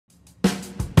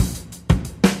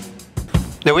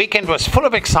The weekend was full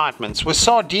of excitements, with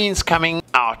sardines coming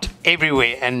out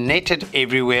everywhere and netted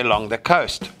everywhere along the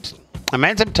coast.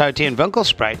 Amanzimtoti and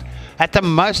Winkelspruit had the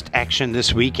most action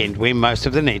this weekend, where most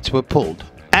of the nets were pulled.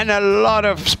 And a lot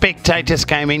of spectators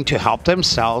came in to help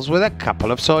themselves with a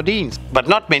couple of sardines. But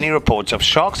not many reports of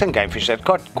sharks and gamefish that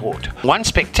got caught. One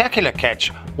spectacular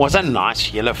catch was a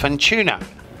nice yellowfin tuna.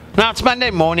 Now it's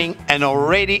Monday morning and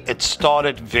already it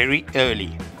started very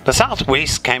early. The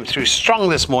southwest came through strong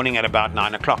this morning at about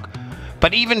 9 o'clock.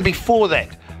 But even before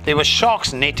that, there were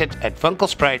sharks netted at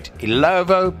Winkelspruit,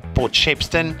 Ilovo, Port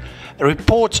Shepstone,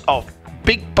 reports of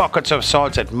big pockets of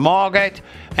sards at Margate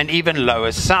and even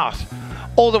lower south.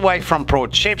 All the way from Port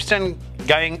Shepstone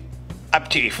going up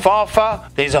to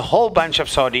Ifafa, there's a whole bunch of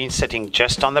sardines sitting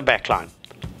just on the backline.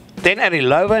 Then at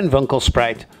Ilovo and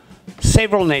Winkelspruit,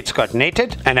 several nets got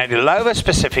netted, and at Ilovo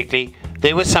specifically,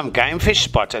 there were some gamefish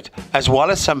spotted, as well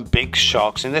as some big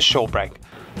sharks in the shorebreak.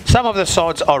 Some of the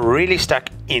sards are really stuck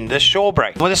in the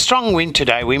shorebreak. With a strong wind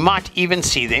today, we might even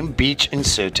see them beach in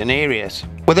certain areas.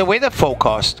 With the weather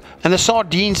forecast and the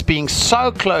sardines being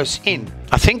so close in,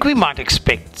 I think we might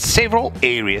expect several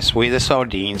areas where the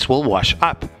sardines will wash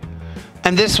up.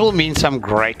 And this will mean some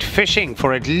great fishing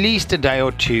for at least a day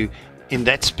or two in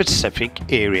that specific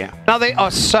area. Now there are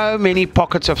so many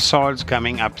pockets of sards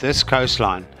coming up this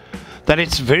coastline that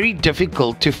it's very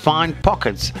difficult to find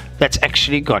pockets that's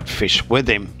actually got fish with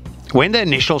them. When the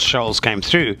initial shoals came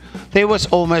through, there was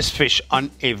almost fish on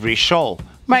every shoal,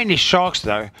 mainly sharks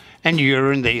though, and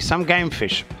here and there some game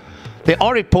fish. There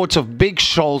are reports of big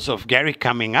shoals of Gary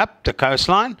coming up the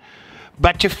coastline,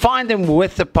 but to find them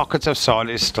with the pockets of sard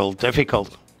is still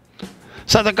difficult.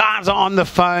 So the guys are on the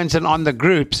phones and on the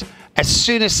groups. As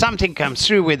soon as something comes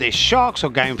through where there's sharks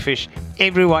or game fish,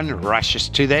 everyone rushes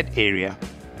to that area.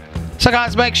 So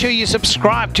guys, make sure you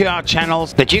subscribe to our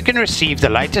channels that you can receive the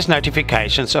latest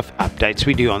notifications of updates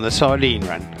we do on the sardine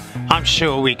run. I'm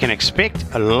sure we can expect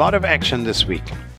a lot of action this week.